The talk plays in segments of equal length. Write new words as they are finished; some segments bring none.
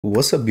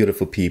What's up,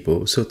 beautiful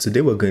people? So today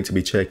we're going to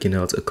be checking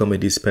out a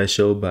comedy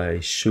special by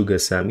Sugar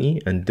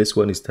Sammy, and this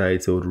one is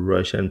titled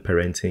Russian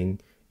Parenting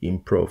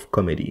Improv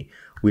Comedy.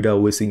 Without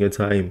wasting your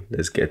time,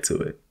 let's get to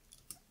it.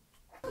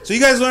 So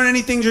you guys learn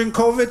anything during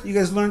COVID? You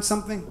guys learned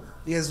something?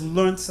 You guys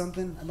learned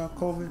something about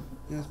COVID?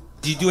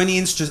 Did you do any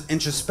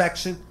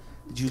introspection?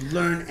 Did you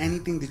learn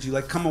anything? Did you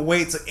come away?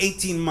 It's like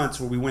 18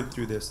 months where we went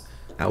through this.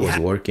 I was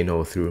working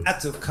all through. Had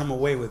to come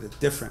away with it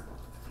different.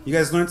 You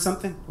guys learned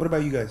something? What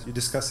about you guys? You're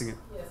discussing it.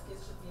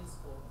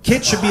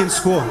 Kids should be in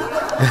school.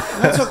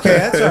 That's okay.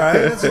 That's all right.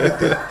 That's a good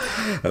thing.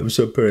 I'm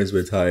sure parents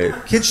were tired.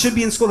 Kids should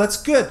be in school. That's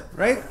good,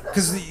 right?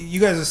 Because you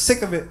guys are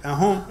sick of it at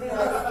home.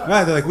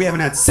 Right? They're like, we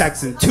haven't had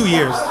sex in 2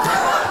 years.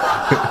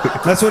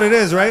 That's what it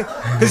is, right?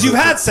 Because you've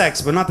had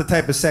sex, but not the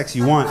type of sex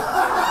you want. You know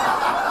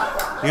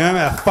what I mean?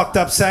 That fucked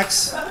up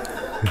sex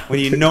when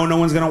you know no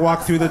one's gonna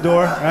walk through the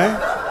door, right?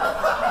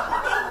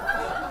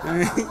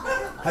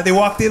 Had they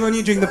walked in on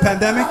you during the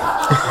pandemic?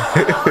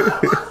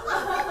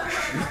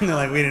 And they're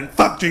like, we didn't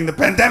fuck during the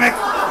pandemic.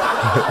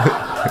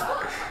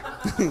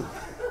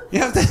 You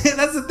have to,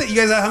 that's the thing. You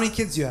guys have, how many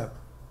kids do you have?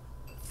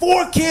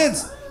 4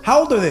 kids. How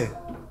old are they?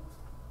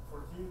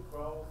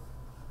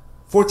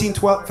 14,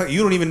 12.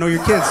 You don't even know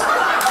your kids.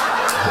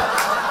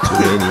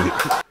 Too many.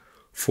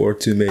 4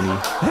 too many.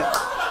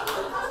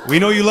 We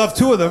know you love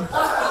 2 of them.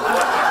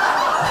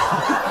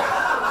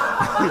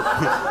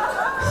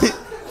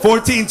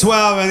 14,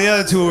 12, and the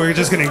other 2 we're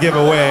just gonna give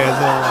away.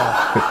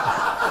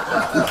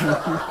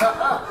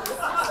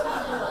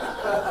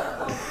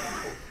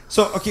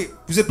 So, okay,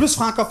 vous êtes plus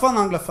francophone ou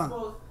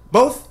anglophone?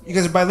 Both. You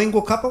guys are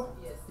bilingual couple?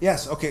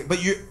 Yes. Yes, okay.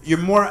 But you're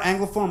more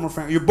anglophone or more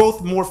francophone? You're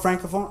both more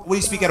francophone? What do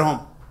you speak at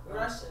home?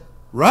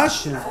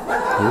 Russian.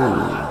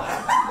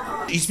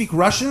 Ooh. You speak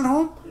Russian at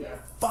home? Yes.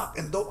 Fuck,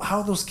 and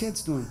how are those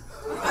kids doing?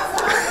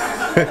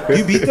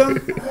 You beat them?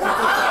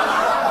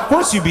 Of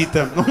course you beat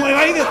them.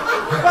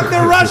 Fuck,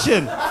 they're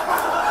Russian.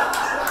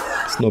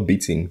 It's not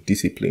beating,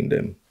 discipline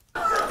them.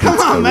 Come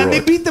on, man, they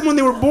beat them when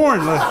they were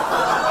born.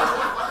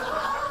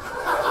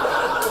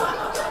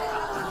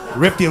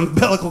 Rip the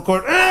umbilical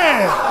cord.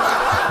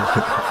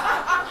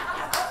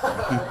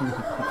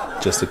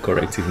 Just a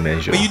corrective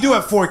measure. But you do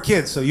have 4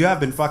 kids, so you have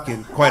been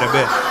fucking quite a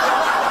bit.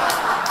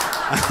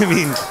 I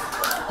mean,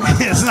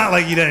 it's not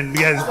like you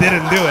guys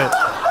didn't do it.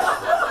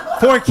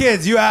 4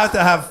 kids, you have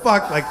to have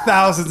fucked like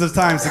thousands of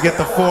times to get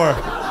the 4.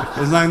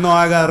 It's like, no,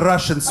 I got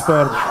Russian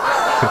sperm.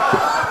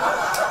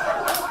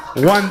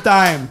 One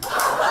time.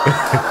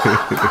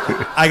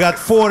 I got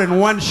 4 in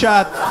 1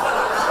 shot.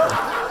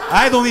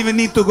 I don't even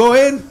need to go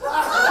in.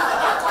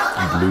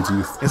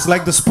 Bluetooth. It's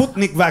like the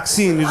Sputnik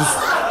vaccine. You just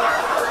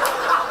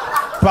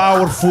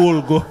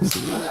powerful goes.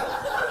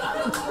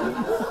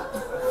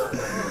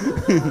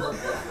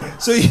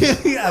 So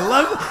I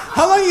love.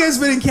 How long you guys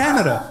been in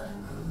Canada?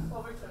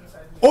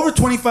 Over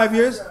 25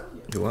 years.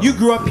 Wow. You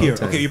grew up here.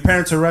 Okay, your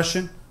parents are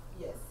Russian.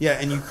 Yes. Yeah,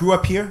 and you grew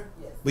up here.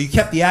 Yes. But you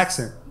kept the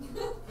accent.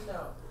 No.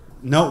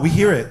 No, we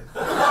hear it.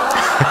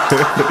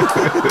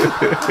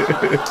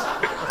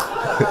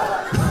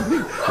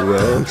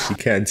 Well, she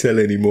can't tell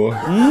anymore.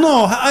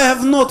 No, I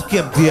have not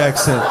kept the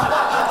accent.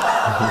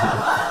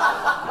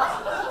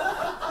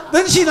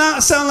 Doesn't she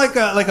not sound like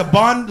a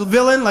Bond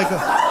villain? Like a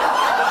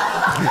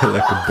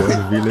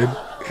Bond villain?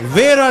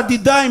 Where are the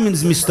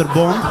diamonds, Mr.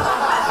 Bond?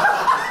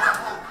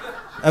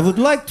 I would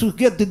like to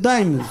get the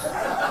diamonds.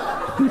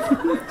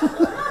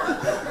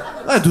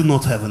 I do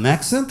not have an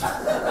accent.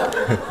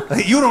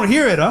 You don't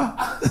hear it, huh?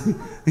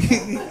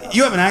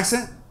 You have an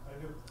accent? I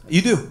do.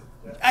 You do?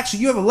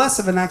 Actually, you have less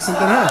of an accent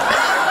than her.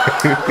 I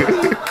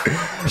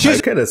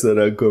kind of saw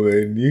that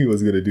coming. Knew he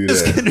was going to do that.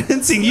 Just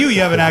convincing you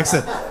have an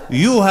accent.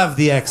 You have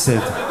the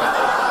accent.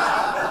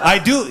 I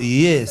do?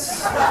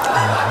 Yes.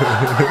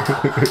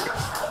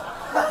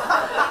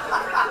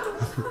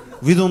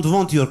 We don't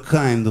want your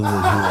kind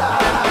over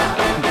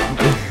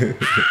here.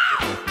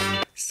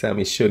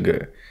 Sammy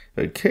Sugar.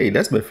 Okay,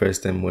 that's my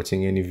first time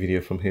watching any video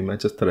from him. I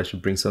just thought I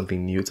should bring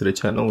something new to the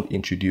channel,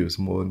 introduce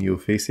more new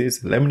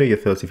faces. Let me know your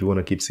thoughts if you want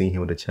to keep seeing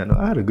him on the channel.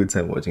 I had a good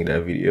time watching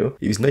that video.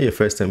 If it's not your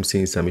first time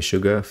seeing Sammy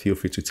Sugar, feel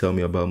free to tell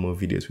me about more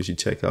videos we should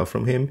check out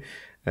from him.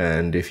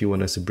 And if you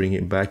want us to bring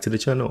him back to the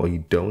channel or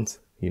you don't,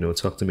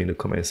 talk to me in the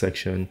comment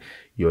section.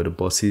 You're the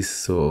bosses,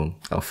 so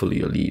I'll follow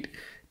your lead.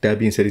 That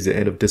being said, it's the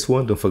end of this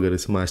one. Don't forget to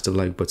smash the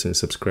like button and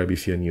subscribe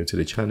if you're new to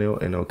the channel,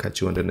 and I'll catch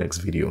you on the next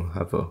video.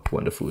 Have a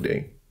wonderful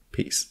day.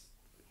 Peace.